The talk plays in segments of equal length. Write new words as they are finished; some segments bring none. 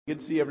Good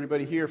to see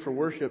everybody here for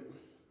worship.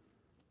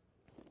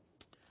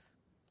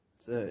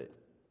 It's an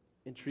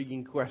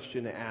intriguing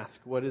question to ask.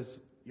 What is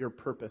your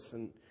purpose?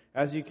 And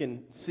as you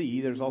can see,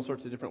 there's all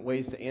sorts of different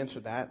ways to answer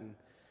that.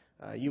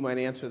 And you might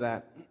answer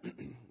that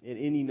in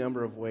any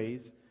number of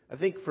ways. I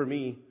think for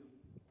me,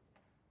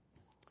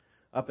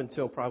 up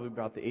until probably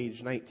about the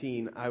age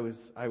 19, I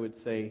would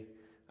say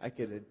I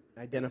could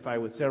identify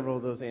with several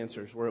of those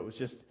answers where it was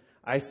just,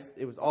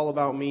 it was all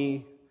about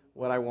me,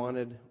 what I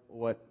wanted,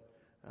 what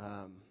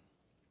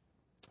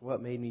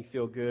made me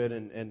feel good,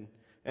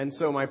 and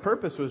so my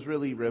purpose was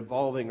really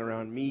revolving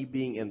around me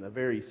being in the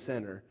very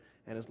center.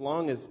 And as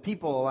long as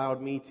people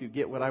allowed me to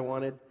get what I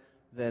wanted,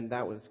 then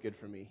that was good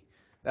for me.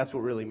 That's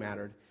what really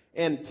mattered.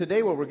 And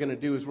today what we're going to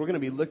do is we're going to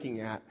be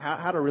looking at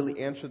how to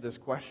really answer this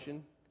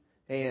question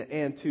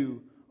and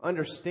to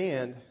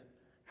understand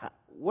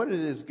what it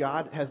is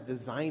God has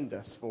designed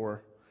us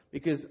for.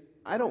 Because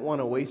I don't want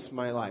to waste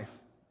my life.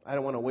 I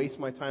don't want to waste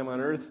my time on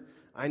earth.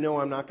 I know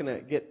I'm not going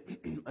to get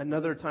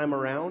another time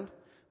around.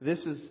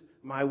 This is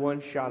my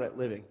one shot at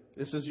living.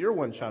 This is your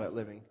one shot at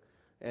living.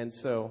 And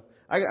so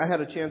I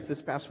had a chance this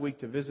past week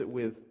to visit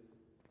with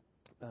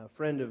a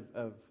friend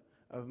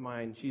of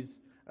mine. She's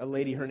a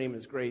lady, her name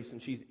is Grace,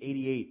 and she's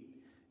 88.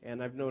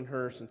 And I've known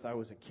her since I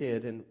was a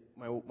kid. And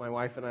my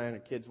wife and I and her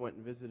kids went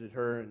and visited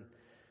her and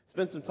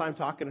spent some time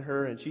talking to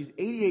her. And she's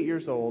 88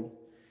 years old,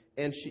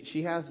 and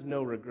she has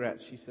no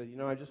regrets. She said,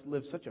 I just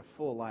lived such a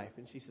full life.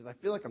 And she says, I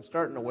feel like I'm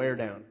starting to wear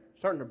down,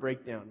 starting to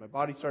break down. My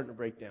body's starting to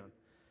break down.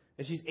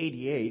 And she's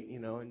 88,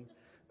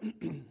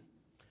 and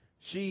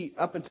she,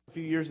 up until a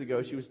few years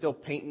ago, she was still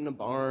painting a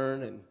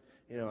barn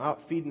and,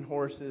 out feeding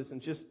horses,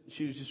 and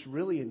she was just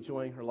really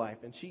enjoying her life.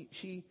 And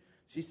she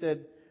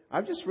said,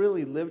 I've just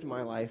really lived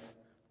my life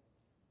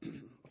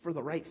for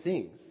the right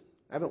things.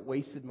 I haven't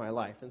wasted my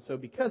life. And so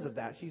because of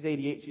that, she's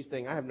 88, she's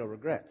saying, I have no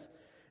regrets.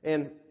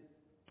 And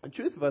the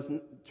truth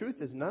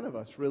is none of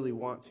us really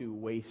want to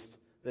waste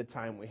the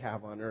time we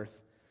have on earth.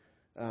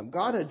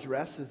 God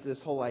addresses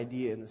this whole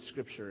idea in the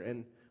Scripture,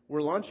 and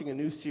we're launching a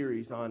new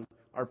series on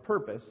our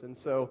purpose. And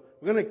so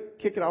we're going to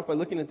kick it off by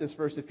looking at this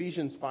verse,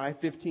 Ephesians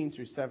 5:15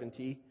 through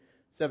 17.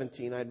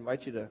 I'd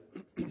invite you to,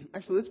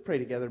 actually, let's pray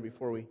together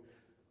before we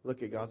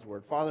look at God's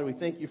Word. Father, we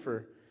thank you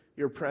for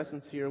your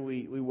presence here.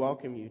 We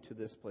welcome you to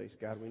this place,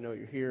 God. We know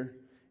you're here,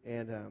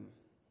 and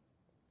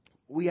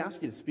we ask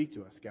you to speak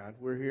to us, God.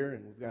 We're here,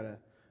 and we've got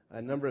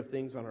a number of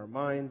things on our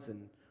minds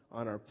and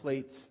on our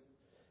plates.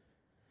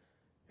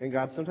 And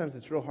God, sometimes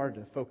it's real hard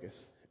to focus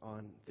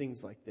on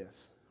things like this,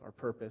 our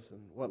purpose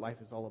and what life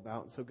is all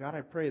about. And so, God,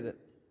 I pray that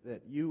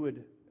you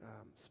would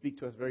speak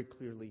to us very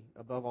clearly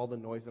above all the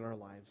noise in our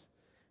lives.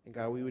 And,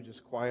 God, we would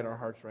just quiet our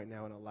hearts right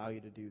now and allow you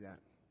to do that.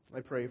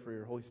 I pray for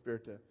your Holy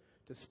Spirit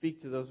to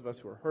speak to those of us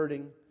who are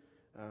hurting,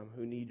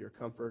 who need your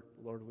comfort.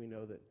 Lord, we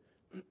know that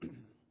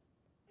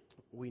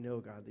we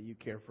know, God, that you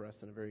care for us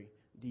in a very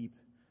deep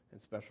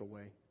and special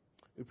way.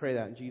 We pray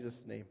that in Jesus'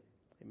 name.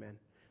 Amen.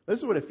 This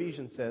is what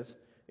Ephesians says.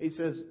 He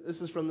says,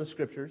 this is from the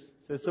Scriptures.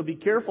 It says, so be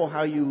careful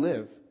how you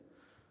live.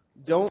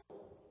 Don't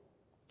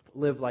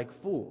live like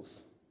fools,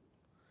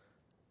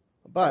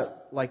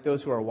 but like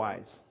those who are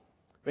wise.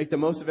 Make the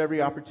most of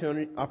every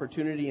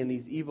opportunity in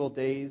these evil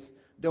days.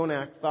 Don't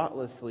act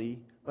thoughtlessly,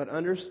 but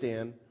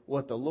understand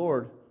what the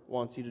Lord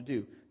wants you to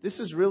do. This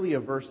is really a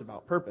verse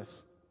about purpose.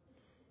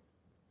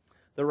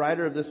 The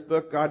writer of this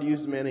book, God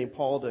used a man named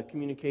Paul to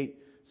communicate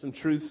some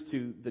truths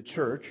to the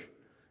church.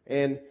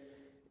 And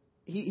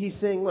he's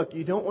saying, look,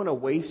 you don't want to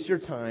waste your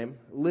time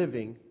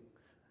living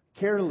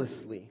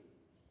carelessly.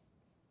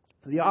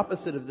 The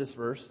opposite of this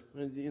verse,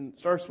 it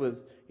starts with,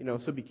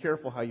 so be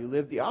careful how you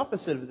live. The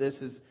opposite of this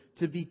is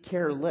to be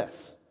careless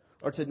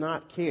or to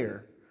not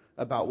care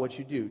about what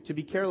you do. To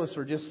be careless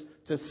or just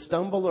to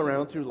stumble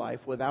around through life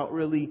without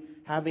really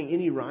having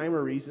any rhyme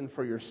or reason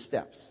for your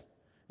steps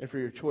and for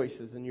your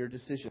choices and your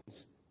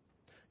decisions.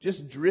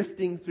 Just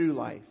drifting through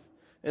life.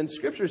 And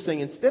Scripture is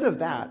saying instead of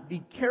that,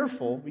 be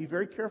careful, be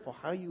very careful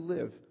how you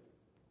live.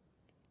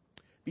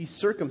 Be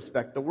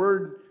circumspect.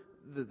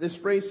 This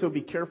phrase, so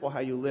be careful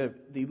how you live,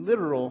 the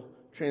literal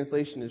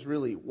translation is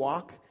really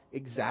walk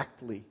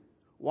exactly.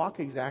 Walk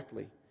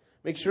exactly.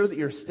 Make sure that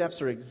your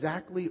steps are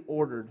exactly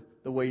ordered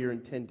the way you're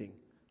intending.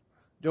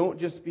 Don't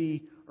just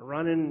be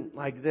running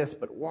like this,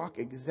 but walk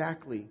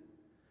exactly.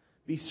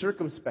 Be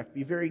circumspect.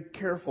 Be very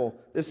careful.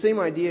 The same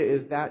idea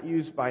is that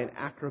used by an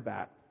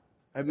acrobat.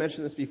 I've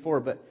mentioned this before,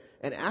 but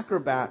an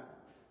acrobat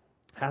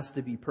has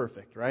to be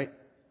perfect, right?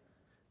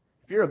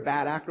 If you're a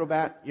bad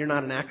acrobat, you're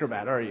not an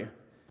acrobat, are you?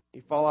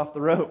 You fall off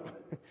the rope,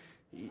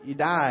 you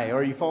die,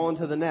 or you fall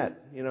into the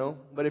net,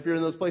 But if you're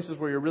in those places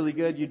where you're really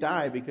good, you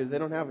die because they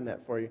don't have a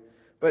net for you.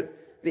 But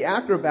the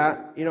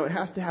acrobat, it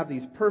has to have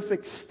these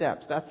perfect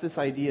steps. That's this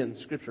idea in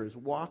Scripture, is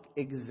walk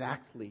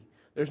exactly.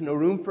 There's no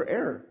room for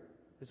error,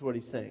 is what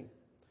he's saying.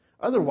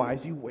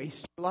 Otherwise, you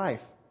waste your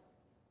life.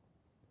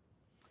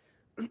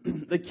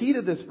 The key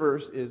to this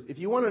verse is, if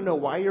you want to know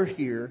why you're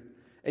here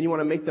and you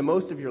want to make the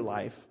most of your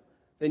life,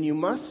 then you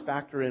must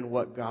factor in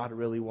what God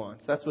really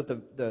wants. That's what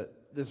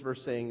this verse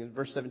is saying in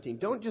verse 17.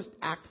 Don't just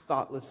act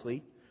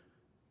thoughtlessly.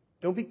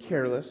 Don't be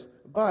careless,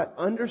 but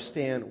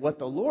understand what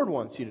the Lord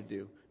wants you to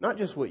do, not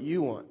just what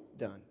you want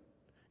done.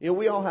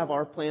 We all have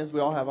our plans, we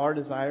all have our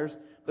desires,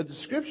 but the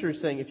Scripture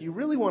is saying if you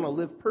really want to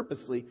live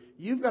purposely,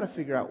 you've got to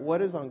figure out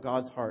what is on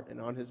God's heart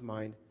and on His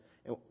mind.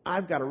 And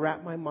I've got to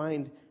wrap my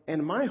mind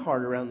and my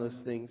heart around those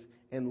things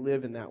and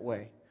live in that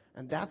way.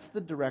 And that's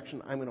the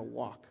direction I'm going to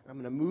walk. I'm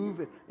going to move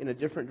in a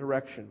different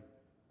direction.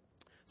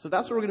 So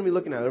that's what we're going to be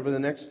looking at over the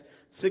next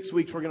 6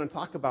 weeks. We're going to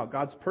talk about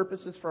God's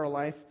purposes for our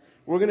life.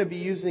 We're going to be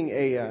using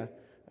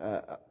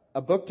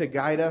a book to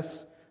guide us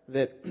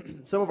that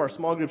some of our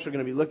small groups are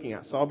going to be looking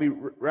at. So I'll be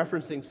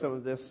referencing some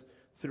of this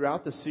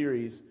throughout the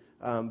series.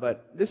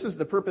 But this is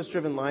The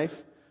Purpose-Driven Life.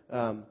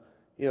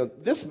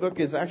 This book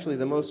is actually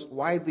the most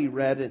widely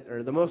read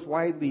or the most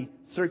widely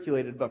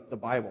circulated book, the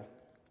Bible.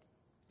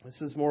 This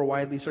is more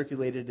widely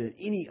circulated than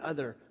any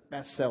other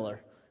bestseller.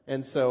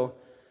 And so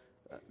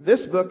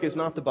this book is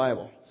not the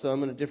Bible. So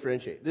I'm going to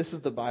differentiate. This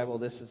is the Bible.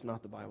 This is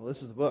not the Bible.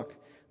 This is a book.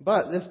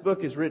 But this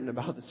book is written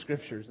about the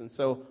Scriptures. And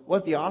so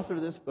what the author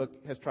of this book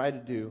has tried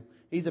to do,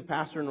 he's a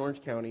pastor in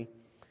Orange County,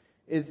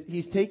 is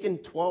he's taken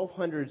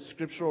 1,200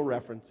 scriptural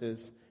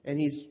references and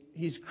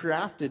he's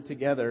crafted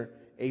together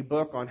a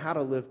book on how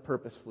to live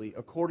purposefully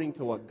according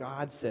to what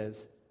God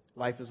says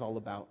life is all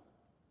about.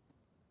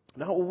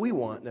 Not what we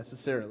want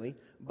necessarily,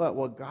 but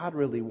what God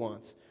really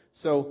wants.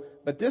 So,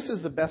 but this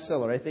is the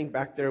bestseller. I think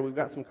back there we've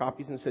got some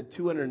copies and it said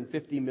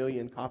 250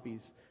 million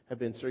copies have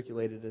been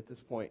circulated at this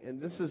point.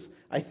 And this is,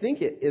 I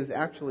think it is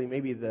actually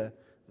maybe the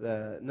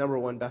number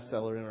one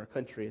bestseller in our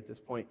country at this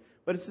point.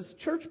 But it's this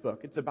church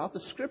book. It's about the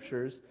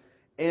Scriptures.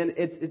 And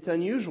it's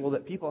unusual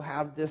that people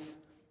have this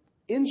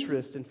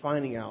interest in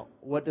finding out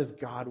what does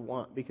God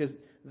want. Because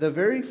the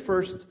very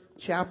first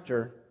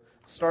chapter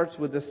starts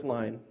with this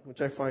line,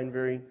 which I find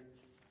very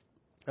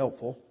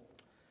helpful.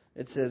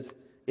 It says,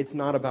 it's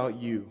not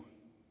about you.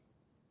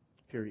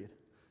 Period.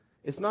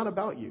 It's not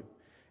about you.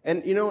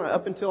 And,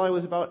 up until I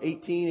was about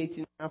 18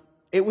 and a half,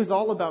 it was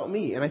all about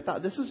me. And I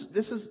thought, this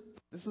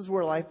is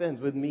where life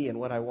ends, with me and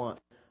what I want.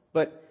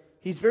 But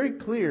he's very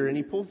clear, and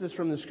he pulls this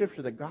from the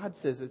Scripture, that God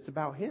says it's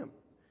about Him.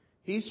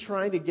 He's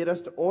trying to get us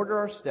to order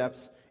our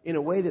steps in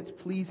a way that's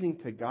pleasing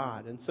to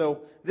God. And so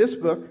this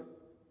book,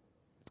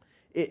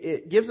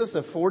 it gives us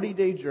a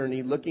 40-day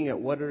journey looking at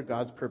what are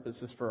God's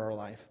purposes for our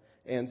life.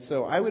 And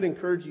so I would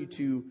encourage you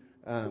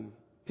to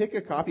pick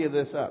a copy of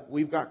this up.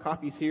 We've got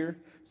copies here.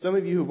 Some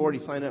of you who've already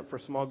signed up for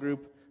a small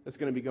group that's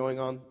going to be going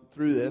on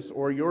through this,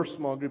 or your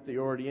small group that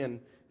you're already in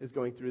is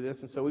going through this.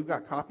 And so we've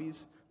got copies.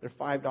 They're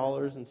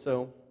 $5. And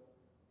so,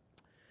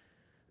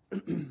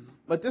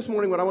 but this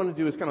morning what I want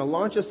to do is kind of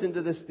launch us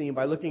into this theme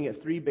by looking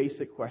at 3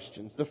 basic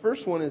questions. The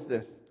first one is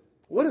this: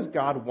 what does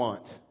God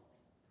want?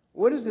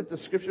 What is it the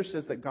Scripture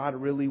says that God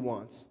really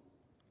wants?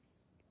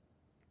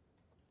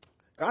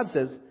 God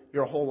says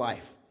your whole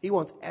life. He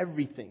wants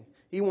everything.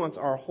 He wants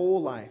our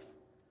whole life.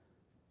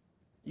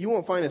 You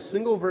won't find a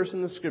single verse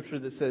in the Scripture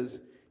that says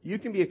you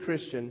can be a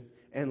Christian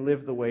and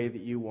live the way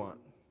that you want.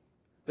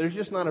 There's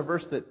just not a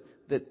verse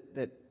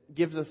that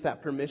gives us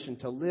that permission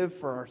to live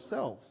for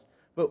ourselves.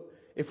 But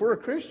if we're a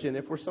Christian,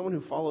 if we're someone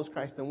who follows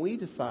Christ, then we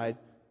decide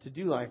to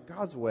do life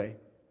God's way,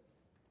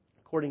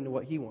 according to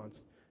what He wants.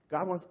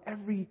 God wants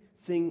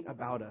everything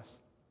about us.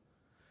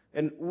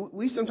 And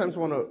we sometimes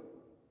want to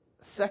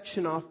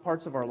section off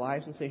parts of our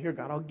lives and say, here,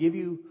 God, I'll give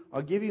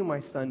you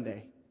my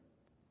Sunday.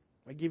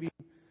 I give you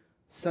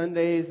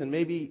Sundays and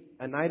maybe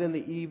a night in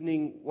the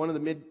evening, one of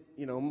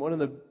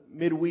the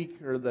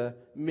midweek or the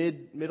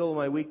middle of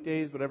my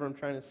weekdays, whatever I'm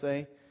trying to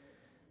say,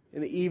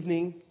 in the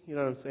evening, you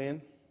know what I'm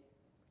saying?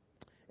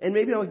 And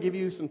maybe I'll give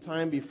you some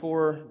time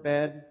before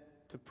bed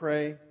to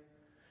pray.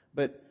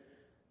 But,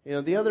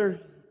 the other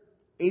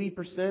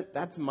 80%,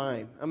 that's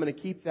mine. I'm going to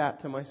keep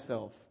that to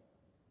myself.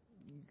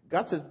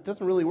 God says it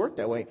doesn't really work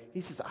that way.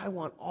 He says, I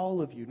want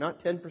all of you, not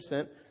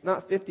 10%,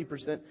 not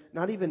 50%,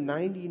 not even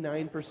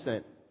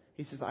 99%.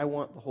 He says, I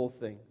want the whole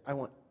thing. I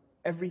want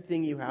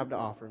everything you have to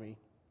offer me.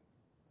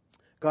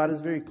 God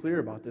is very clear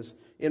about this.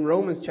 In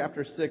Romans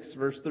chapter 6,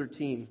 verse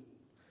 13,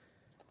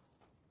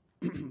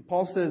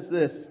 Paul says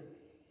this.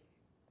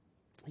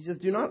 He says,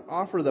 do not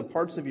offer the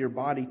parts of your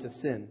body to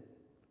sin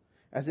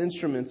as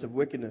instruments of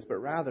wickedness, but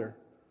rather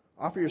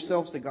offer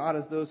yourselves to God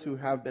as those who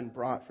have been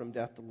brought from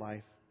death to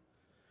life.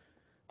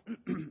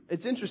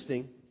 It's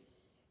interesting.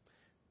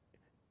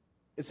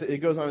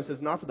 It goes on and says,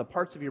 and offer the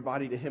parts of your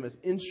body to Him as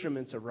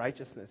instruments of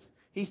righteousness.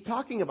 He's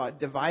talking about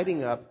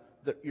dividing up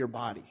your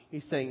body.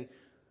 He's saying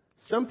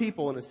some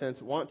people, in a sense,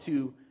 want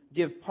to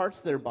give parts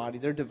of their body.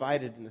 They're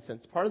divided, in a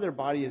sense. Part of their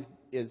body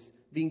is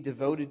being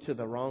devoted to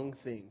the wrong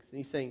things.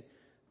 And he's saying,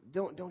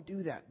 don't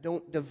do that.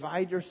 Don't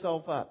divide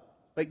yourself up,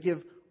 but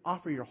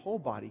offer your whole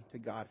body to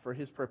God for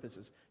His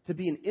purposes, to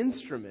be an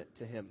instrument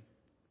to Him.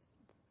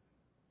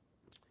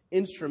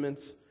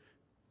 Instruments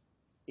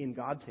in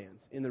God's hands,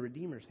 in the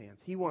Redeemer's hands.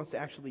 He wants to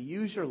actually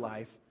use your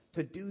life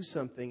to do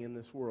something in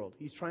this world.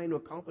 He's trying to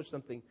accomplish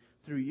something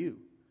through you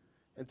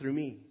and through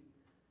me.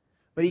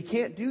 But He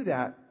can't do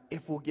that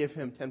if we'll give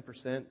Him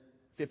 10%,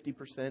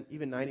 50%,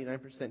 even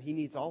 99%. He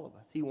needs all of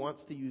us. He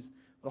wants to use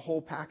the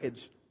whole package.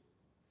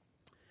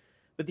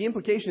 But the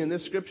implication in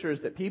this scripture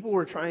is that people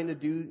were trying to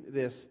do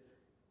this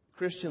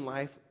Christian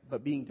life,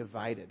 but being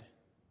divided,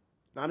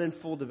 not in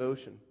full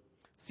devotion.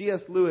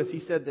 C.S. Lewis, he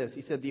said this.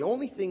 He said, the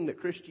only thing that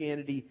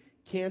Christianity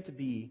can't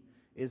be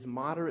is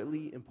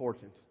moderately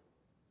important.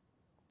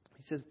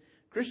 He says,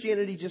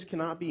 Christianity just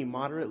cannot be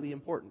moderately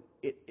important.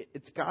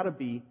 It's got to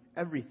be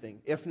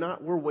everything. If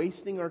not, we're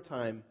wasting our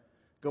time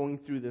going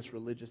through this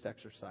religious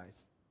exercise.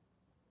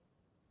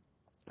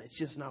 It's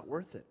just not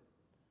worth it.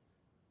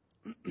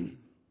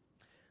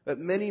 But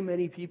many,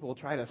 many people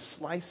try to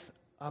slice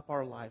up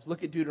our lives.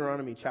 Look at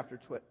Deuteronomy chapter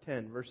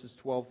 10, verses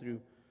 12 through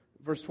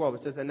verse 12.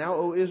 It says, and now,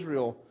 O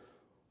Israel,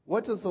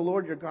 what does the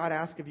Lord your God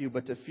ask of you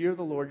but to fear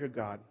the Lord your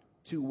God,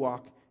 to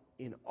walk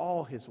in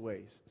all His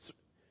ways?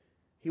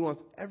 He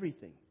wants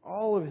everything,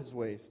 all of His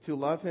ways, to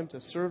love Him, to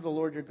serve the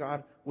Lord your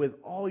God with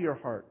all your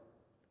heart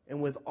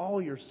and with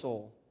all your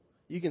soul.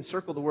 You can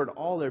circle the word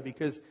all there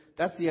because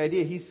that's the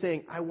idea. He's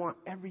saying, I want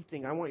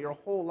everything. I want your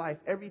whole life,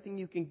 everything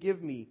you can give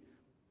me.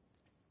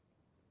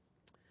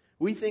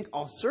 We think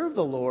I'll serve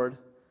the Lord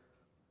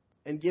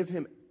and give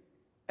Him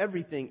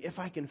everything if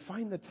I can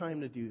find the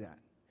time to do that.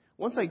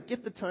 Once I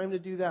get the time to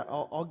do that,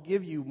 I'll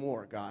give you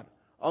more, God.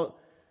 I'll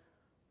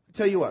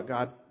tell you what,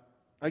 God,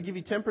 I'll give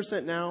you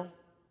 10% now,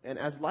 and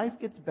as life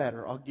gets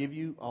better,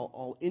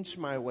 I'll inch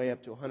my way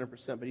up to 100%.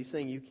 But He's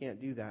saying you can't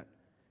do that.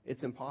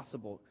 It's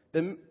impossible.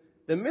 The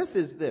myth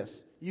is this: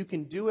 you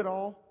can do it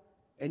all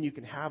and you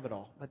can have it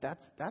all. But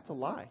that's a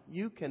lie.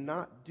 You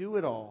cannot do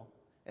it all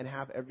and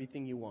have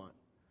everything you want.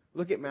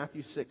 Look at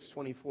Matthew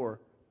 6:24.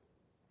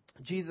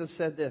 Jesus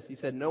said this. He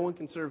said, no one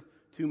can serve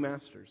two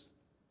masters.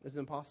 It's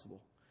impossible.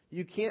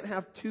 You can't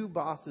have two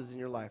bosses in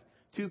your life,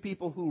 two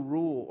people who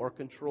rule or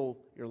control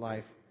your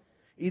life.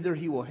 Either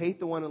he will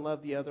hate the one and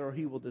love the other, or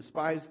he will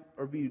despise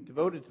or be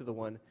devoted to the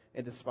one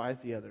and despise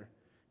the other.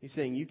 He's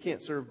saying you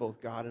can't serve both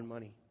God and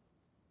money.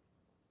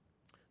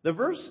 The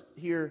verse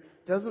here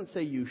doesn't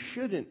say you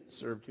shouldn't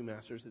serve two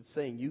masters. It's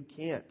saying you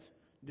can't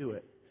do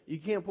it.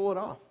 You can't pull it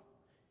off.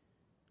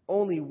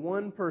 Only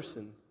one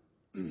person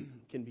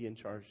can be in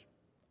charge.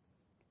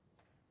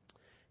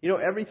 You know,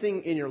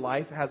 everything in your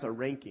life has a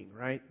ranking,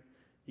 right?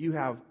 You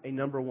have a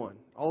number one.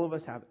 All of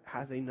us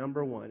has a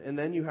number one. And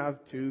then you have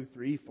 2,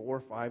 3,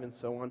 4, 5, and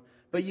so on.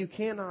 But you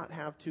cannot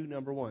have two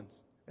number ones.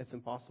 It's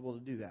impossible to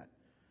do that.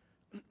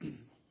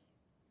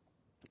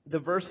 The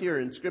verse here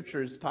in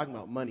Scripture is talking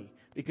about money.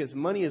 Because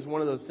money is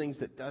one of those things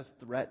that does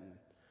threaten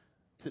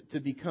to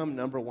become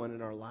number one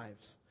in our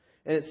lives.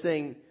 And it's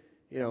saying,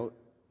 you know,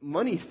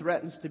 money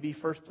threatens to be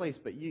first place.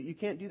 But you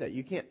can't do that.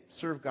 You can't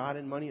serve God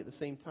and money at the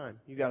same time.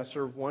 You've got to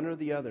serve one or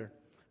the other.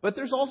 But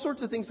there's all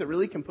sorts of things that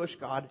really can push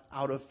God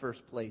out of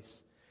first place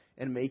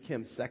and make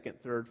Him second,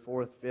 third,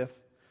 fourth, fifth.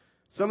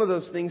 Some of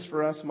those things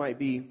for us might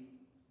be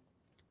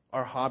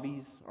our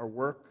hobbies, our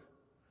work,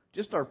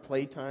 just our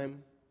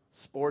playtime,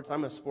 sports.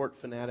 I'm a sport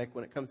fanatic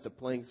when it comes to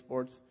playing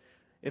sports.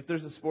 If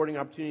there's a sporting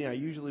opportunity, I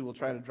usually will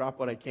try to drop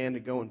what I can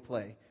to go and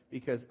play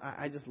because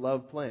I just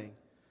love playing.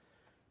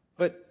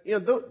 But, you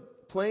know,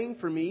 playing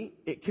for me,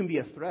 it can be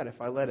a threat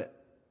if I let it.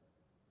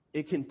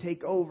 It can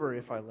take over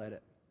if I let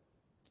it.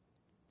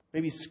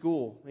 Maybe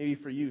school. Maybe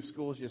for you,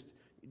 school is just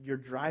your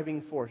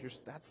driving force.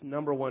 That's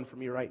number one for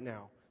me right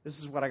now. This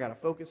is what I got to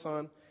focus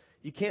on.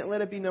 You can't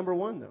let it be number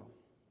one, though.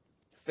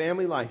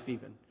 Family life,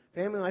 even.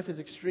 Family life is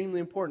extremely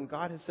important.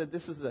 God has said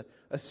this is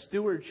a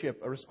stewardship,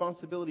 a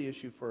responsibility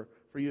issue for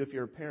you if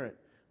you're a parent.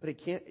 But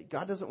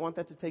God doesn't want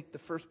that to take the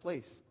first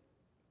place.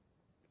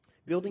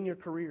 Building your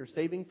career,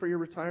 saving for your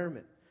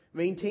retirement,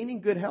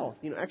 maintaining good health,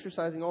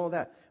 exercising, all of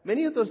that.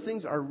 Many of those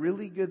things are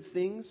really good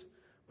things,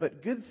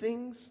 but good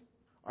things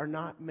are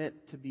not meant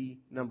to be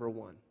number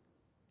one.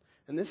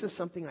 And this is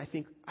something I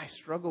think I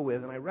struggle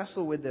with, and I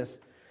wrestle with this.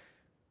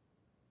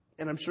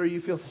 And I'm sure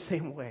you feel the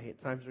same way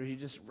at times where you're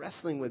just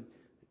wrestling with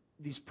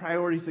these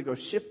priorities that go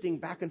shifting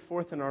back and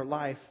forth in our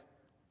life.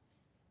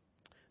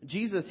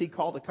 Jesus, He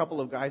called a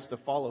couple of guys to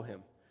follow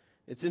Him.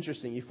 It's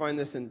interesting. You find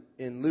this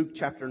in Luke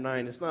chapter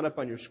 9. It's not up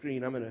on your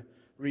screen. I'm going to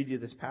read you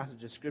this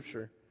passage of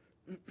Scripture.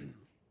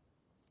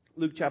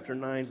 Luke chapter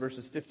 9,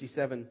 verses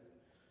 57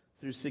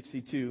 through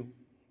 62.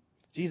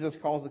 Jesus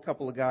calls a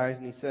couple of guys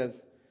and He says,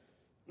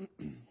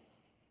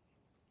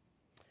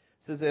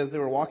 as they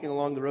were walking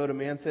along the road, a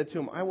man said to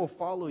him, I will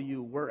follow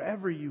you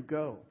wherever you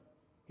go.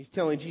 He's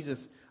telling Jesus,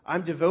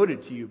 I'm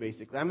devoted to you,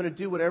 basically. I'm going to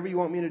do whatever you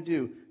want me to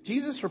do.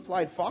 Jesus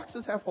replied,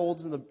 foxes have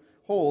holes,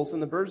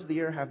 and the birds of the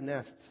air have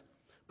nests.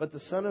 But the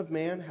Son of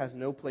Man has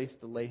no place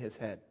to lay His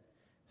head.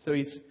 So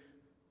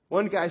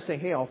one guy saying,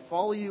 hey, I'll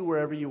follow you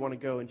wherever you want to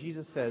go. And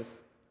Jesus says,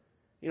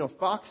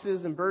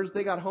 foxes and birds,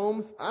 they got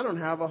homes. I don't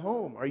have a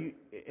home. Are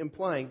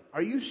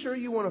you sure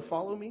you want to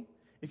follow me?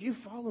 If you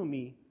follow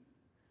me,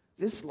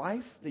 this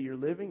life that you're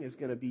living is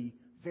going to be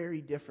very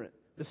different.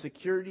 The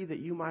security that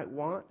you might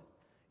want,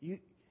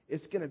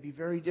 it's going to be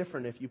very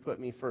different if you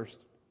put me first.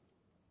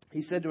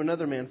 He said to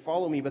another man,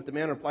 follow me. But the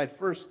man replied,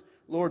 first,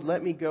 Lord,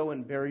 let me go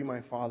and bury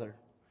my father.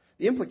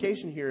 The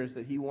implication here is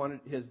that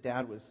his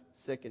dad was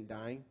sick and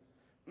dying.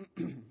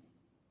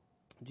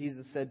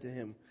 Jesus said to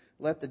him,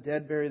 let the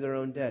dead bury their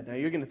own dead. Now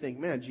you're going to think,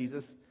 man,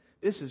 Jesus,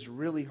 This is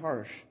really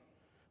harsh.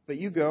 But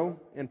you go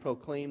and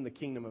proclaim the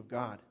kingdom of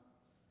God.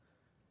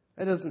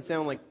 That doesn't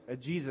sound like a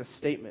Jesus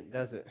statement,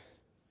 does it?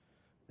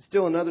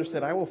 Still another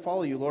said, I will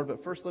follow you, Lord,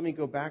 but first let me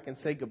go back and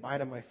say goodbye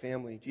to my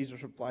family.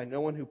 Jesus replied,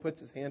 no one who puts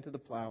his hand to the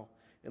plow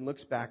and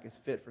looks back is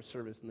fit for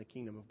service in the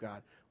kingdom of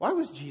God. Why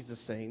was Jesus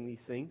saying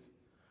these things?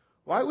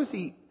 Why was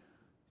he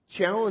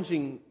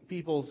challenging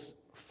people's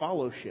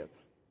fellowship?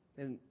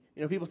 And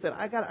people said,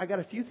 I got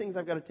a few things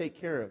I've got to take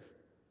care of.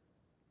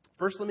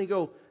 First, let me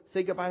go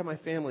say goodbye to my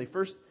family.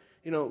 First,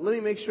 let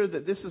me make sure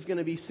that this is going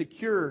to be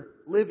secure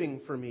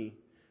living for me.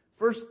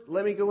 First,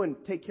 let me go and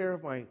take care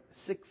of my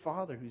sick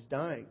father who's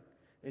dying.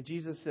 And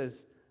Jesus says,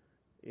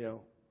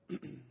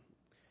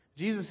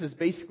 Jesus is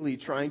basically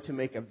trying to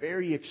make a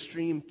very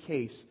extreme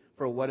case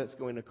for what it's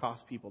going to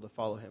cost people to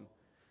follow him.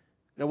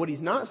 Now, what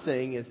he's not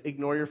saying is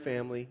ignore your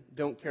family,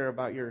 don't care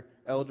about your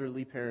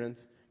elderly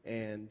parents,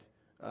 and,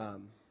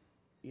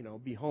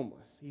 be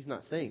homeless. He's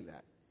not saying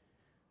that.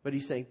 But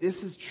he's saying this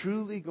is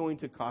truly going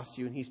to cost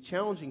you. And he's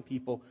challenging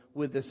people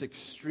with this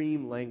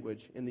extreme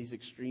language and these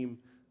extreme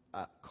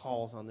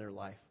calls on their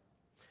life.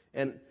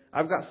 And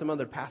I've got some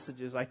other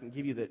passages I can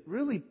give you that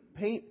really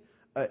paint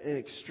an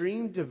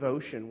extreme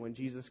devotion when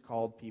Jesus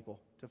called people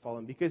to follow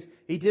him. Because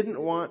he didn't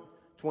want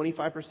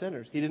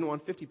 25%ers. He didn't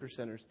want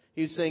 50%ers.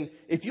 He was saying,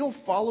 if you'll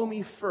follow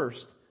me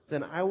first,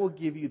 then I will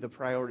give you the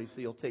priority.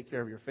 So you'll take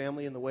care of your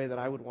family in the way that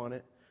I would want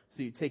it.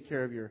 So you take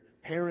care of your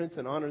parents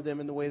and honor them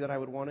in the way that I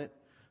would want it.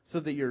 So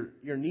that your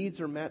needs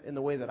are met in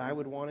the way that I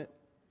would want it.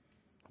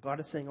 God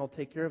is saying, I'll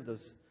take care of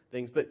those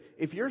things. But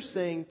if you're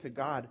saying to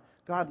God,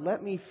 God,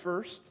 let me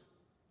first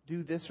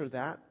do this or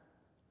that.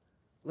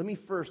 Let me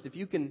first, if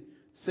you can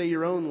say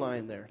your own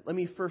line there. Let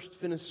me first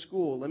finish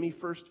school. Let me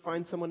first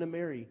find someone to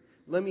marry.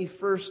 Let me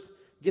first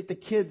get the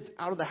kids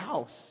out of the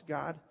house,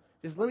 God.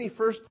 Just let me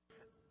first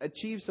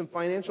achieve some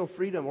financial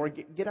freedom or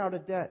get out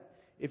of debt.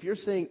 If you're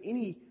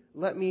saying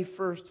let me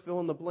first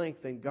fill in the blank,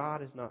 then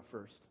God is not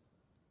first.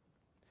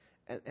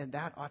 And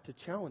that ought to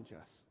challenge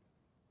us.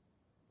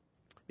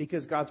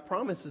 Because God's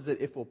promise is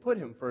that if we'll put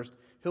him first,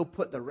 he'll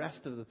put the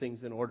rest of the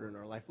things in order in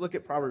our life. Look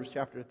at Proverbs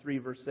chapter 3,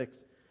 verse 6.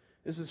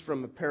 This is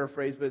from a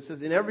paraphrase, but it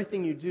says, in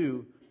everything you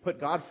do, put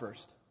God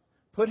first.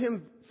 Put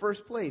him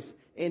first place,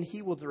 and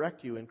he will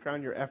direct you and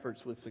crown your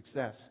efforts with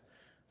success.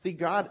 See,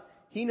 God,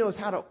 he knows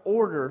how to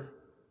order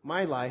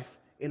my life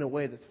in a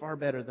way that's far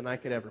better than I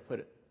could ever put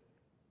it.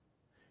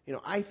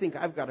 I think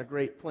I've got a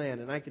great plan,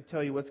 and I could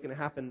tell you what's going to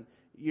happen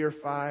year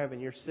 5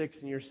 and year 6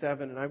 and year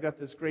 7, and I've got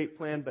this great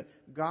plan, but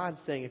God's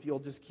saying, if you'll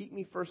just keep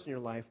me first in your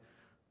life,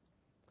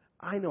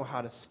 I know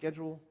how to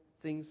schedule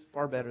things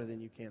far better than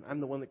you can.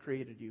 I'm the one that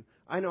created you.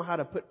 I know how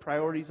to put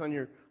priorities on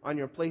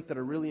your plate that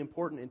are really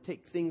important and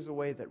take things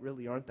away that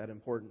really aren't that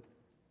important.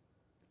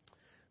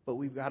 But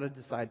we've got to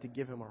decide to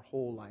give him our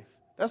whole life.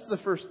 That's the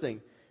first thing.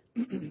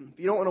 If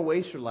you don't want to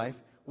waste your life,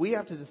 we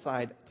have to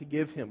decide to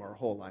give him our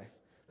whole life.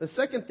 The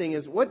second thing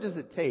is, what does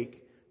it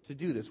take to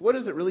do this? What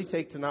does it really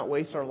take to not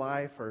waste our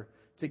life or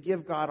to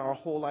give God our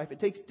whole life? It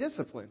takes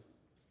discipline.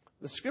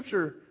 The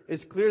Scripture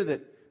is clear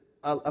that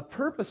a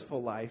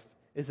purposeful life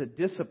is a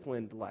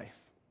disciplined life.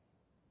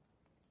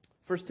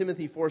 1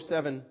 Timothy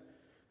 4:7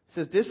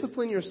 says,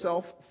 discipline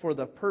yourself for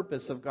the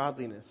purpose of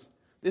godliness.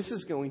 This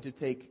is going to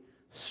take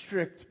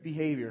strict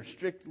behavior,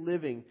 strict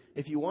living.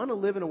 If you want to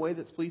live in a way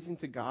that's pleasing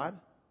to God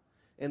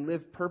and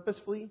live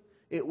purposefully,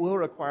 it will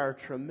require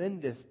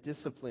tremendous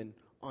discipline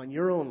on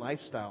your own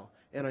lifestyle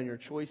and on your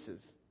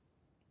choices.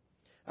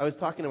 I was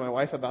talking to my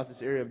wife about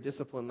this area of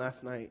discipline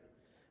last night.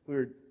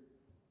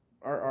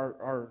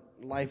 Our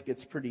life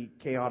gets pretty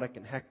chaotic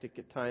and hectic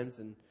at times,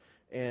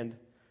 and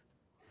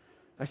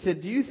I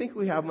said, do you think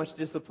we have much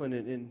discipline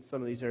in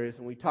some of these areas?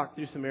 And we talked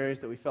through some areas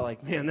that we felt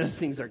like, man, those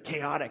things are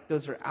chaotic.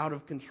 Those are out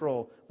of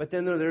control. But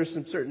then there are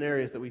some certain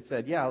areas that we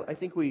said, yeah, I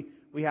think we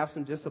have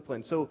some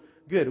discipline. So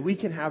good, we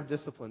can have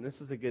discipline. This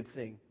is a good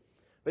thing.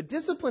 But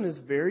discipline is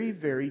a very,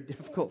 very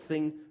difficult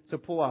thing to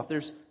pull off.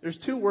 There's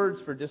 2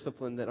 words for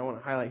discipline that I want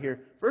to highlight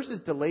here. First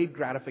is delayed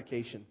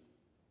gratification.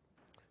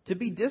 To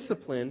be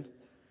disciplined,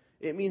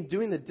 it means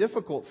doing the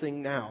difficult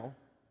thing now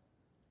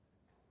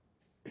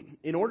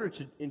in order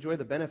to enjoy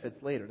the benefits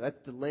later. That's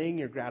delaying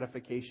your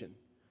gratification.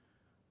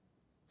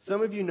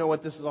 Some of you know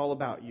what this is all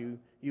about. You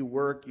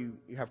work, you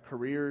have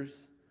careers.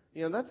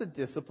 That's a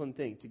disciplined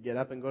thing, to get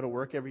up and go to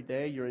work every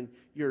day.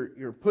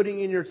 You're putting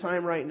in your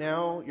time right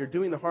now. You're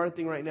doing the hard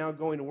thing right now,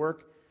 going to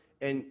work,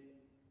 and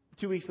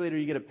 2 weeks later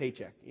you get a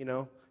paycheck.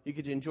 You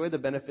could enjoy the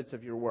benefits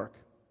of your work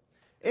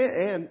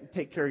and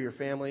take care of your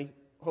family.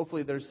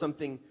 Hopefully there's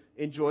something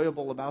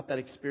enjoyable about that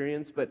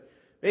experience. But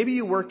maybe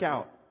you work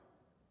out.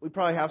 We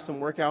probably have some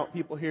workout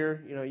people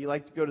here. You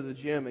like to go to the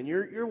gym, and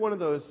you're one of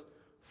those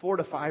 4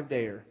 to 5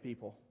 dayer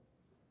people.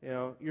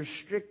 You're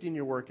strict in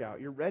your workout.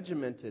 You're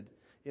regimented.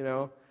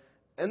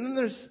 And then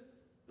there's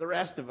the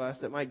rest of us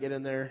that might get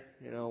in there,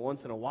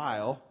 once in a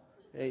while.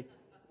 Hey,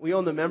 we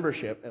own the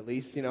membership, at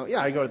least.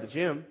 I go to the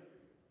gym.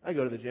 I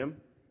go to the gym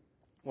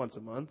once a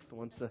month,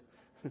 once a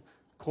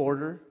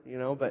quarter,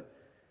 but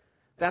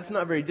that's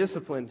not very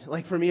disciplined.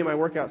 Like for me and my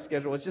workout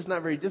schedule, it's just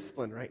not very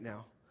disciplined right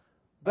now.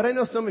 But I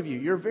know some of you,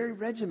 you're very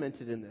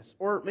regimented in this.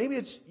 Or maybe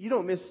it's you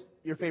don't miss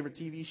your favorite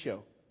TV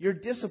show. You're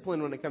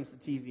disciplined when it comes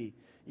to TV.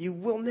 You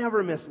will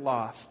never miss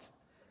Lost.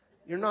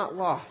 You're not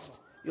lost.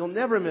 You'll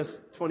never miss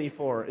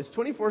 24. Is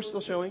 24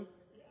 still showing?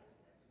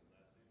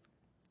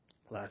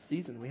 Last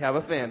season. We have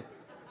a fan.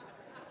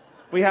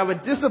 We have a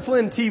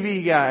disciplined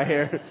TV guy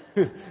here.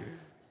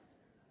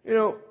 You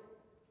know,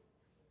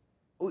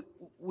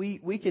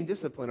 we can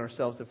discipline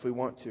ourselves if we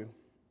want to.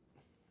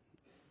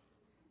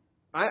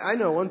 I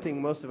know one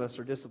thing most of us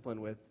are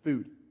disciplined with: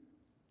 food.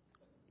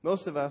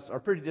 Most of us are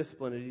pretty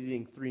disciplined at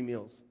eating 3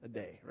 meals a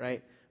day,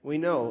 right? We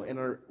know,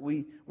 and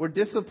we're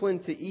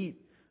disciplined to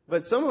eat,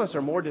 but some of us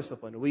are more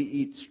disciplined. We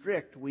eat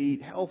strict, we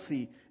eat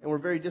healthy, and we're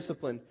very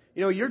disciplined.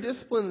 You know, you're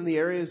disciplined in the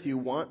areas you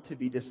want to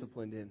be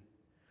disciplined in.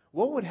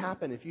 What would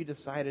happen if you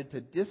decided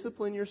to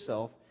discipline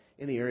yourself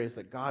in the areas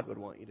that God would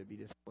want you to be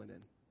disciplined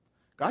in?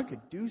 God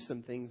could do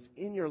some things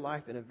in your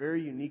life in a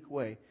very unique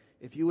way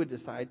if you would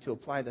decide to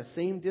apply the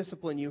same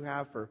discipline you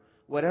have for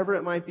whatever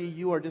it might be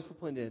you are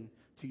disciplined in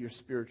to your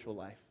spiritual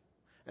life.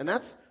 And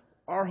that's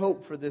our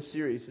hope for this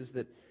series, is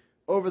that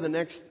over the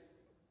next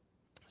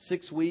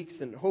 6 weeks,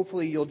 and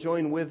hopefully you'll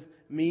join with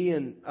me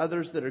and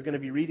others that are going to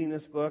be reading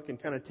this book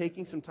and kind of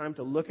taking some time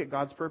to look at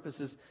God's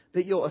purposes,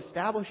 that you'll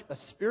establish a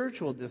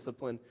spiritual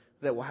discipline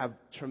that will have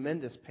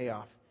tremendous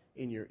payoff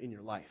in your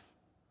life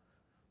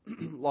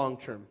long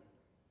term.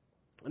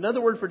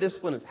 Another word for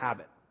discipline is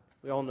habit.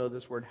 We all know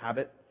this word,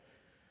 habit.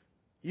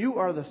 You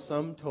are the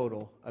sum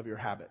total of your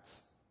habits.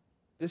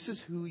 This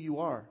is who you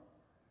are.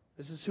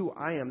 This is who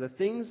I am. The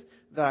things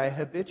that I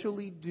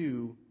habitually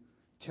do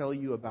tell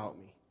you about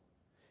me.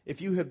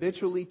 If you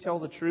habitually tell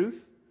the truth,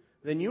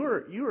 then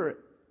you're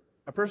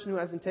a person who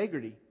has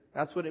integrity.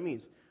 That's what it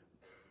means.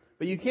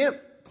 But you can't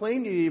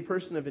claim to be a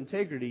person of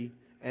integrity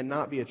and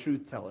not be a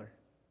truth teller,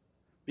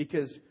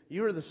 because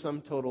you are the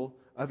sum total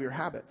of your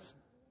habits.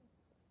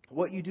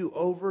 What you do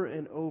over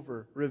and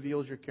over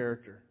reveals your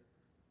character.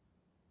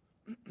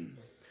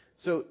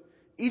 So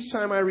each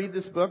time I read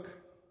this book,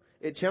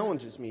 it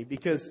challenges me,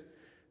 because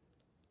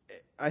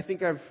I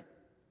think I've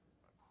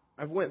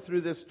went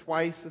through this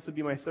twice. This would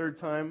be my third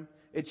time.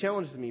 It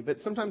challenges me. But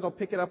sometimes I'll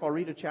pick it up, I'll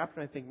read a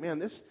chapter, and I think,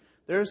 man,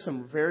 there are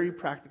some very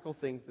practical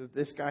things that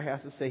this guy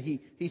has to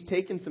say. He's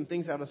taken some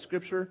things out of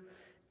Scripture,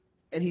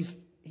 and he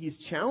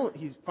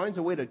finds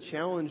a way to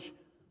challenge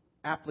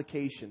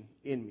application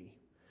in me.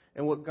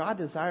 And what God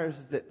desires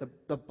is that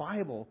the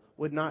Bible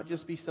would not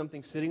just be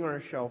something sitting on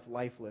our shelf,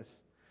 lifeless,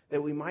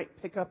 that we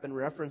might pick up and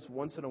reference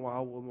once in a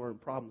while when we're in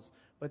problems,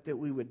 but that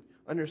we would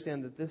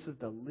understand that this is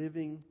the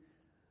living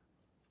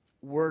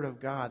Word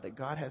of God, that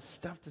God has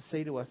stuff to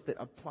say to us that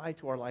apply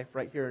to our life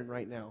right here and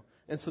right now.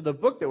 And so the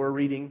book that we're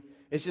reading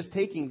is just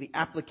taking the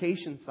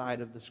application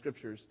side of the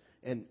Scriptures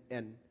and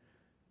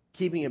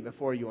keeping it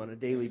before you on a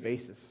daily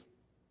basis.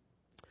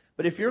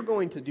 But if you're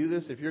going to do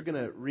this, if you're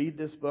going to read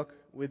this book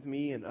with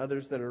me and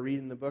others that are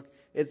reading the book,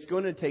 it's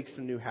going to take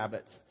some new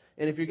habits.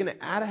 And if you're going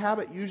to add a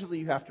habit, usually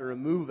you have to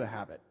remove a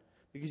habit,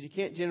 because you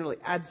can't generally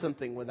add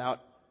something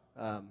without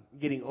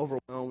getting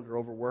overwhelmed or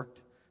overworked.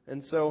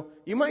 And so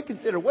you might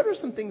consider, what are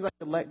some things I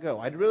could let go?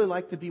 I'd really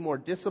like to be more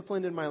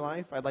disciplined in my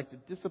life. I'd like to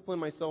discipline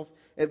myself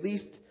at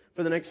least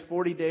for the next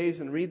 40 days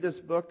and read this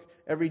book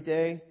every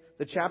day.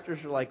 The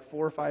chapters are like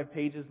 4 or 5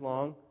 pages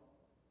long.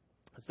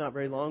 It's not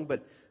very long,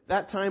 but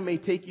that time may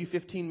take you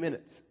 15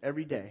 minutes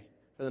every day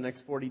for the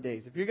next 40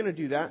 days. If you're going to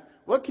do that,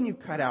 what can you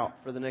cut out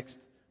for the next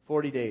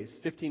 40 days?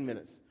 15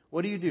 minutes.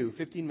 What do you do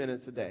 15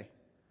 minutes a day?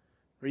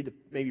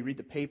 Maybe read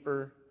the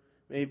paper.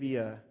 Maybe,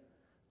 I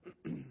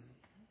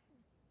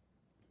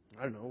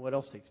don't know, what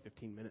else takes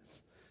 15 minutes?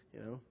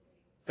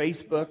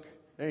 Facebook.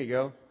 There you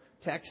go.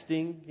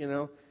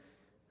 Texting,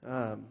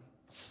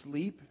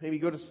 sleep. Maybe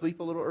go to sleep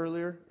a little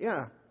earlier.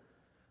 Yeah.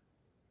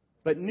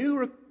 But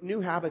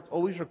new habits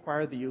always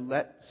require that you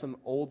let some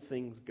old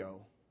things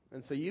go.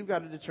 And so you've got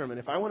to determine,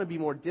 if I want to be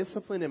more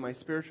disciplined in my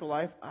spiritual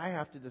life, I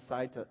have to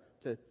decide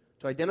to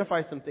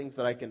identify some things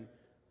that I can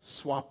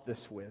swap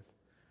this with.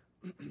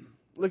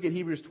 Look at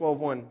Hebrews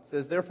 12:1. It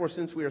says, "Therefore,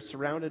 since we are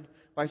surrounded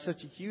by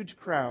such a huge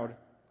crowd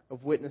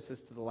of witnesses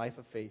to the life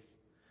of faith."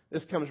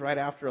 This comes right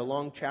after a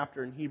long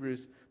chapter in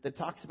Hebrews that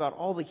talks about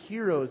all the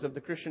heroes of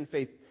the Christian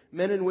faith,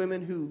 men and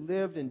women who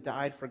lived and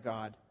died for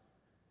God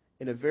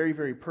in a very,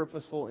 very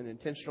purposeful and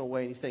intentional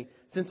way. And he's saying,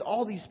 since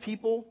all these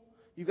people,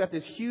 you've got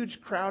this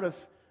huge crowd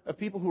of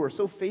people who are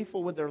so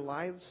faithful with their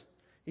lives,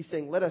 he's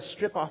saying, let us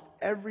strip off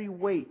every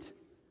weight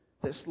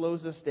that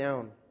slows us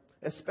down,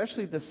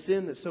 especially the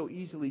sin that so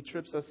easily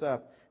trips us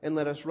up, and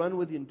let us run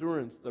with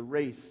endurance the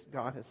race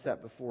God has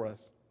set before us.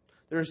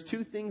 There's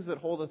 2 things that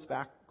hold us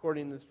back,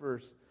 according to this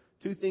verse.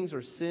 2 things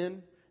are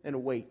sin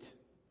and weight.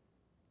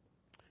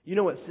 You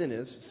know what sin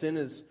is. Sin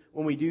is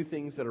when we do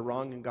things that are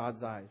wrong in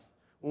God's eyes.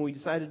 When we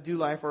decide to do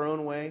life our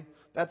own way,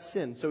 that's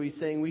sin. So he's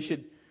saying we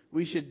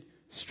should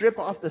strip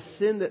off the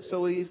sin that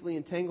so easily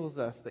entangles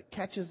us, that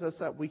catches us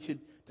up. We should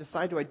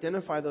decide to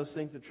identify those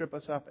things that trip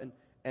us up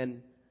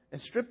and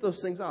strip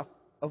those things off.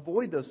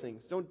 Avoid those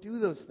things. Don't do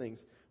those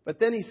things. But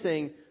then he's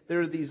saying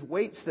there are these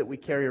weights that we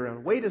carry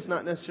around. Weight is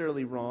not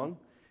necessarily wrong.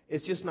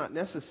 it's just not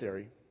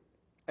necessary.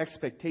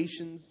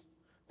 Expectations,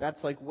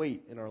 that's like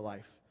weight in our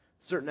life.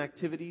 Certain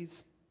activities,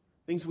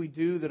 things we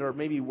do that are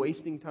maybe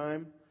wasting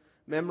time,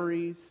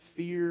 memories,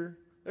 fear.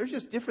 There's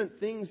just different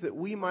things that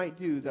we might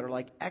do that are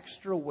like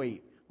extra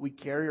weight we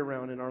carry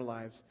around in our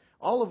lives.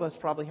 All of us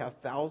probably have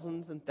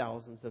thousands and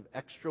thousands of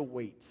extra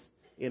weights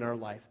in our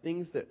life.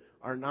 Things that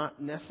are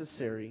not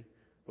necessary,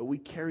 but we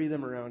carry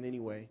them around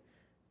anyway.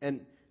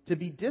 And to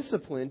be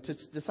disciplined, to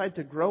decide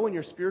to grow in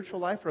your spiritual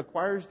life,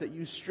 requires that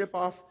you strip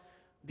off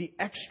the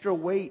extra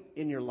weight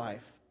in your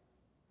life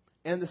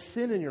and the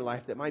sin in your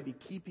life that might be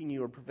keeping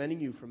you or preventing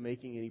you from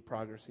making any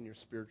progress in your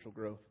spiritual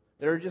growth.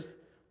 There are just,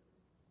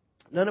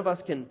 none of us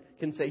can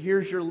say,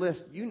 here's your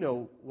list. You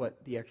know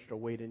what the extra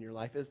weight in your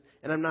life is.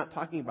 And I'm not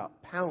talking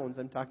about pounds.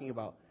 I'm talking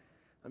about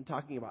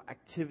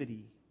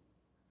activity.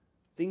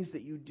 Things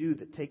that you do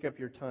that take up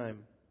your time.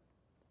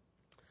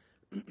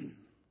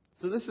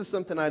 So this is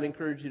something I'd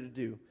encourage you to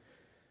do.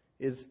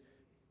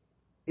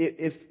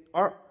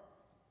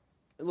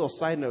 A little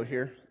side note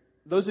here.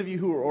 Those of you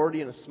who are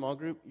already in a small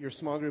group, your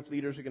small group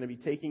leaders are going to be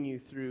taking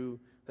you through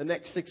the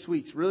next 6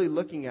 weeks, really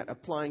looking at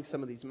applying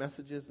some of these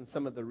messages and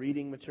some of the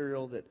reading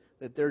material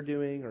that they're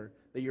doing or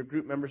that your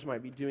group members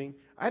might be doing.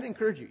 I'd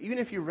encourage you, even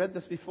if you've read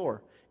this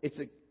before,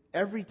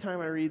 every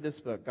time I read this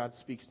book, God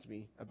speaks to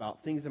me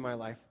about things in my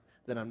life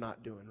that I'm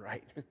not doing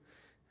right.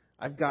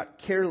 I've got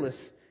careless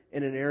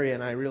in an area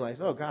and I realize,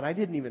 oh God, I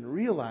didn't even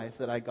realize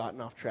that I'd gotten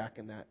off track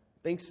in that.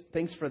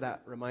 Thanks for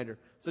that reminder.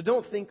 So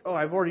don't think, oh,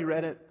 I've already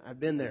read it.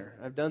 I've been there.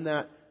 I've done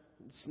that.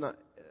 It's not,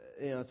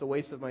 it's a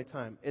waste of my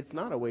time. It's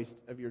not a waste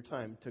of your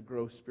time to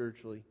grow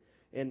spiritually.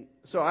 And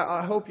so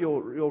I hope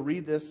you'll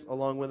read this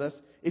along with us.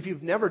 If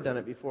you've never done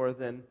it before,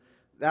 then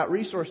that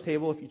resource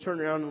table, if you turn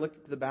around and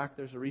look to the back,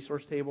 there's a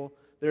resource table.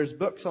 There's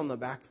books on the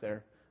back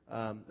there.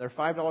 They're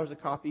 $5 a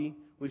copy.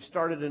 We've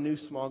started a new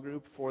small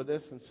group for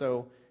this. And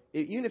so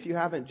even if you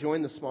haven't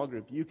joined the small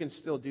group, you can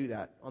still do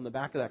that on the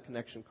back of that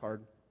connection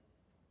card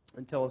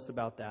and tell us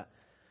about that.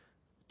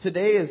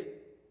 Today is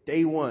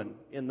day 1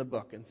 in the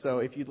book. And so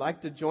if you'd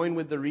like to join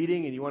with the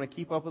reading and you want to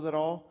keep up with it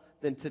all,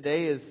 then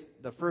today is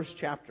the first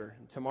chapter.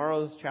 And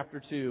tomorrow is chapter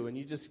 2. And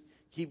you just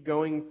keep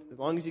going. As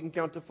long as you can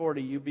count to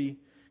 40, you'll be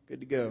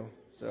good to go.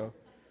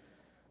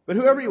 But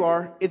whoever you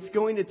are, it's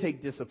going to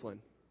take discipline.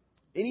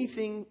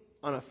 Anything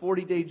on a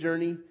 40-day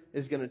journey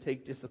is going to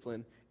take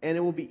discipline. And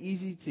it will be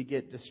easy to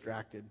get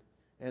distracted.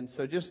 And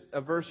so just a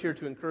verse here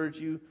to encourage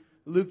you.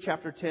 Luke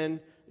chapter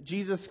 10.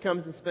 Jesus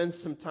comes and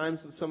spends some time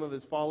with some of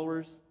his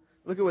followers.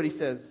 Look at what he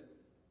says.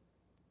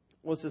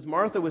 Well, it says,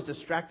 Martha was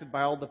distracted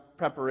by all the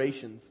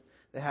preparations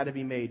that had to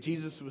be made.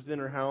 Jesus was in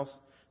her house.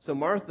 So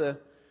Martha,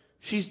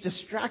 she's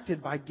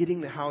distracted by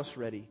getting the house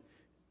ready.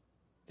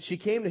 She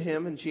came to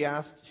him and she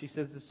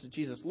says this to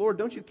Jesus, Lord,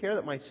 don't you care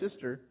that my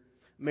sister,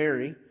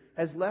 Mary,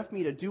 has left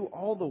me to do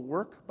all the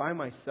work by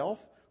myself?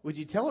 Would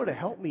you tell her to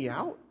help me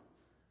out?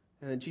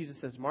 And then Jesus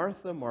says,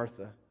 Martha,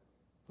 Martha.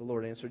 The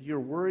Lord answered, you're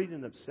worried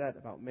and upset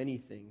about many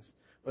things,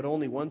 but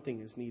only one thing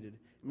is needed.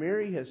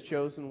 Mary has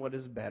chosen what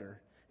is better,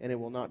 and it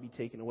will not be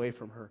taken away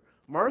from her.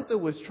 Martha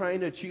was trying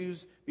to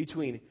choose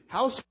between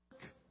housework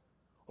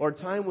or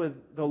time with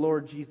the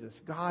Lord Jesus,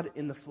 God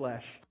in the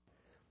flesh,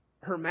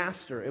 her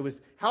master. It was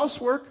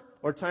housework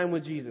or time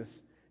with Jesus.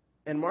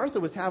 And Martha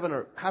was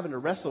having to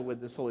wrestle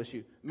with this whole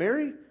issue.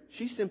 Mary,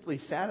 she simply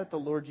sat at the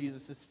Lord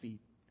Jesus'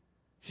 feet.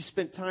 She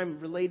spent time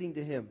relating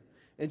to him.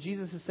 And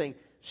Jesus is saying,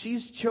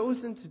 she's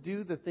chosen to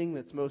do the thing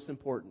that's most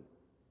important.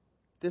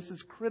 This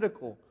is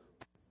critical.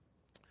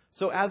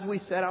 So as we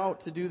set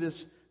out to do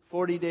this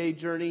 40-day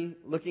journey,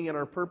 looking at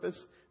our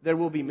purpose, there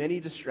will be many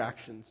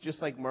distractions,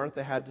 just like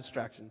Martha had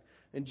distraction.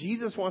 And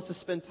Jesus wants to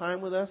spend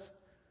time with us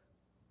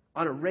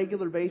on a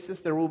regular basis.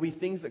 There will be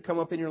things that come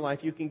up in your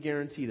life you can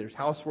guarantee. There's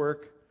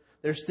housework.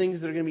 There's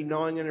things that are going to be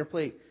gnawing on your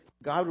plate.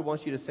 God would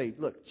want you to say,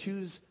 look,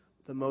 choose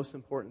the most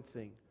important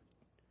thing.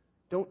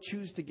 Don't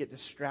choose to get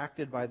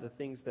distracted by the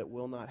things that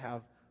will not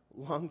have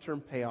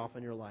long-term payoff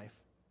in your life.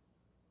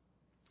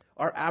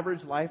 Our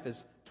average life is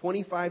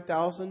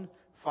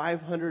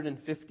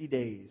 25,550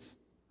 days.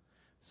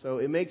 So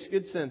it makes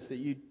good sense that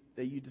you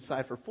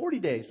decide for 40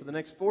 days, for the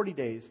next 40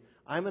 days,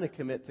 I'm going to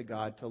commit to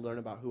God to learn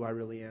about who I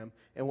really am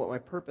and what my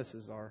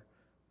purposes are.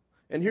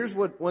 And here's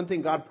one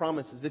thing God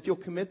promises. If you'll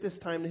commit this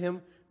time to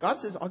Him, God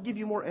says, I'll give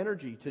you more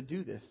energy to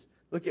do this.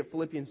 Look at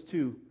Philippians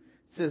 2.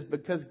 It says,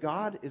 because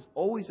God is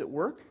always at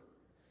work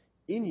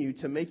in you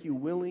to make you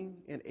willing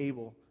and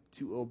able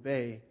to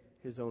obey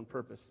His own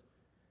purpose.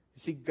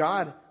 You see,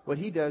 God, what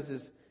He does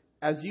is,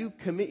 as you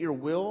commit your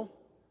will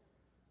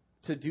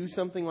to do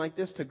something like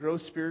this, to grow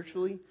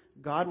spiritually,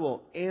 God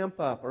will amp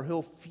up, or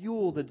He'll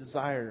fuel the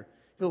desire.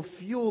 He'll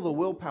fuel the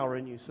willpower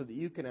in you so that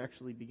you can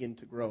actually begin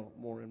to grow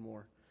more and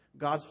more.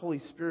 God's Holy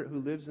Spirit, who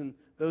lives in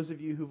those of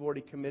you who've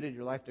already committed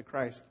your life to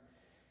Christ,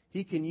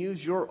 He can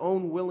use your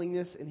own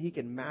willingness and He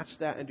can match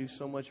that and do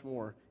so much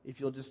more if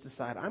you'll just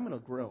decide, I'm going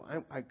to grow.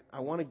 I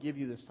want to give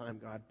you this time,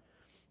 God,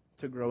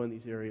 to grow in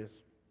these areas.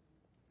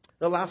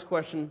 The last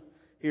question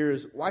here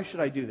is, why should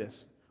I do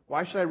this?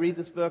 Why should I read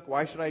this book?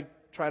 Why should I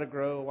try to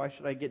grow? Why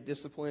should I get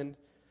disciplined?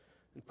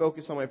 and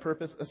focus on my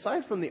purpose,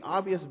 aside from the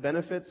obvious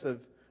benefits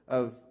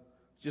of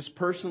just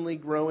personally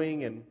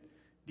growing and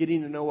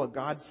getting to know what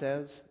God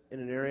says in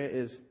an area,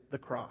 is the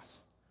cross.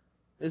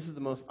 This is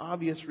the most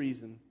obvious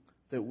reason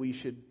that we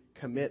should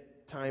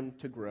commit time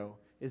to grow,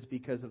 is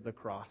because of the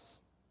cross.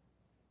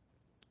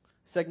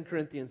 2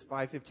 Corinthians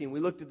 5:15. We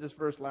looked at this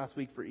verse last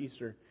week for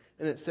Easter,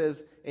 and it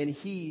says, and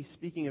He,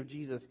 speaking of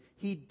Jesus,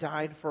 He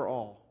died for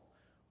all.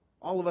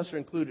 All of us are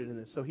included in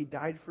this. So He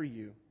died for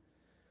you,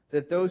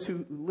 that those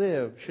who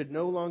live should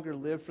no longer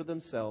live for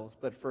themselves,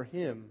 but for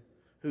Him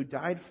who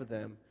died for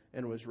them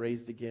and was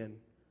raised again.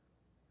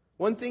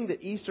 One thing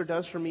that Easter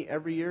does for me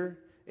every year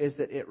is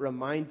that it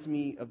reminds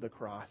me of the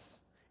cross.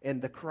 And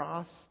the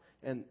cross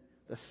and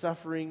the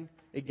suffering,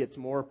 it gets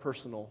more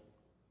personal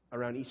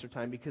around Easter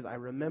time, because I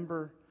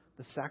remember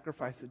the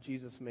sacrifice that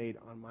Jesus made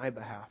on my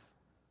behalf.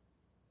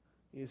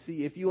 You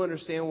see, if you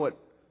understand what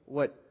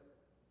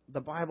the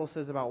Bible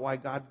says about why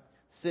God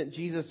sent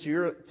Jesus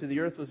to the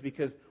earth, was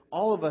because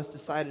all of us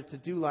decided to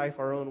do life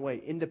our own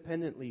way,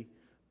 independently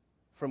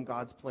from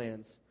God's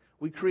plans.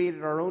 We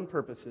created our own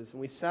purposes, and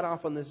we set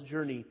off on this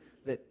journey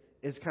that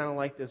is kind of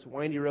like this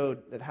windy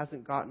road that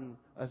hasn't gotten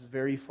us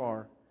very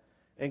far.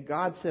 And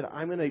God said,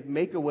 I'm going to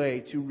make a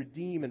way to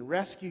redeem and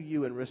rescue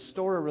you and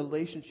restore a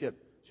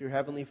relationship to your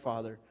Heavenly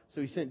Father.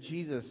 So He sent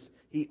Jesus.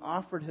 He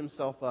offered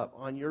Himself up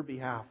on your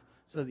behalf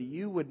so that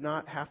you would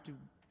not have to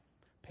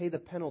pay the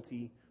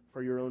penalty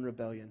for your own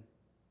rebellion.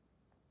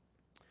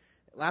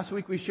 Last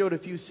week we showed a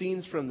few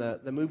scenes from the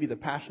movie The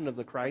Passion of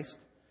the Christ.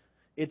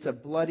 It's a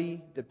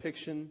bloody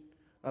depiction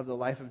of the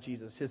life of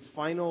Jesus, His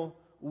final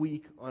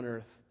week on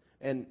earth.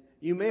 And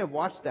you may have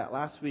watched that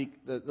last week,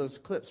 those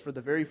clips for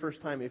the very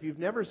first time. If you've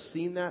never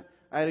seen that,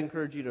 I'd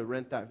encourage you to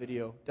rent that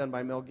video, done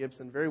by Mel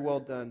Gibson. Very well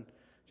done.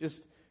 Just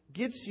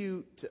gets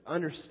you to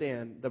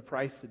understand the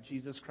price that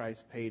Jesus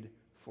Christ paid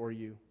for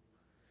you.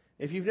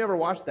 If you've never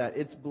watched that,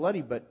 it's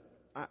bloody, but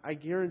I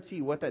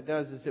guarantee what that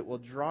does is it will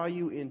draw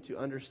you in to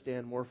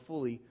understand more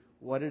fully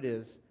what it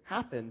is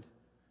happened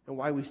and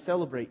why we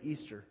celebrate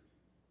Easter.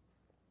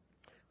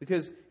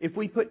 Because if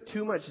we put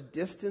too much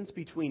distance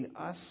between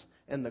us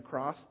and the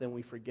cross, then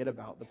we forget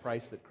about the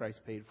price that Christ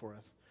paid for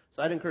us.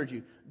 So I'd encourage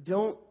you,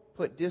 don't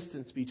put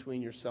distance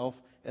between yourself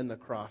and the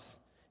cross.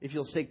 If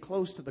you'll stay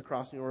close to the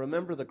cross and you'll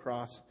remember the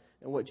cross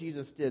and what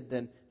Jesus did,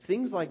 then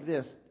things like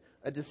this,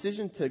 a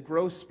decision to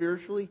grow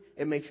spiritually,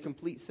 it makes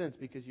complete sense,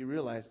 because you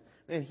realize,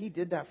 man, He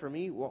did that for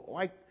me. Well,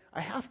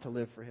 I have to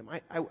live for Him.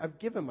 I've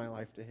given my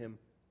life to Him.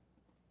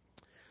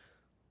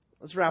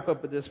 Let's wrap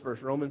up with this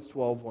verse, Romans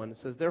 12:1. It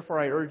says, therefore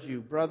I urge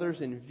you,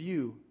 brothers, in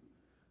view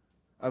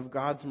of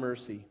God's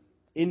mercy.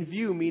 In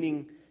view,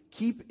 meaning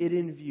keep it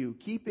in view.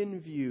 Keep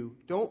in view.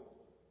 Don't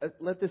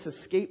let this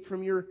escape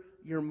from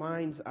your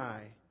mind's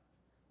eye,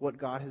 what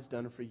God has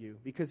done for you,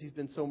 because He's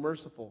been so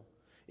merciful.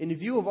 In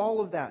view of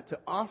all of that, to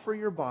offer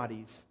your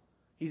bodies,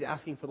 He's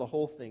asking for the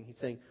whole thing. He's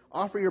saying,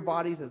 offer your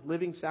bodies as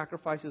living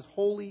sacrifices,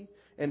 holy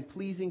and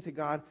pleasing to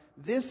God.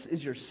 This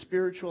is your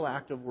spiritual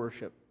act of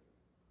worship.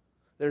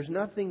 There's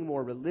nothing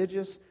more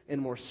religious and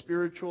more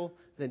spiritual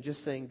than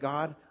just saying,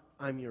 God,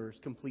 I'm yours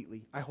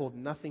completely. I hold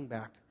nothing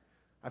back.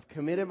 I've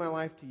committed my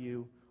life to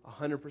you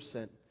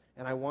 100%,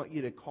 and I want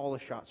you to call the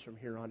shots from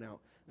here on out.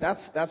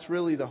 That's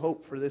really the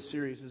hope for this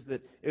series, is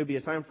that it would be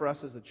a time for us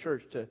as a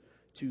church to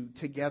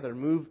together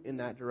move in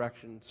that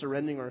direction,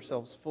 surrendering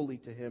ourselves fully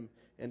to Him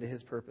and to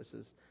His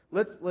purposes.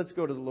 Let's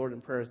go to the Lord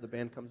in prayer as the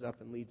band comes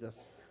up and leads us.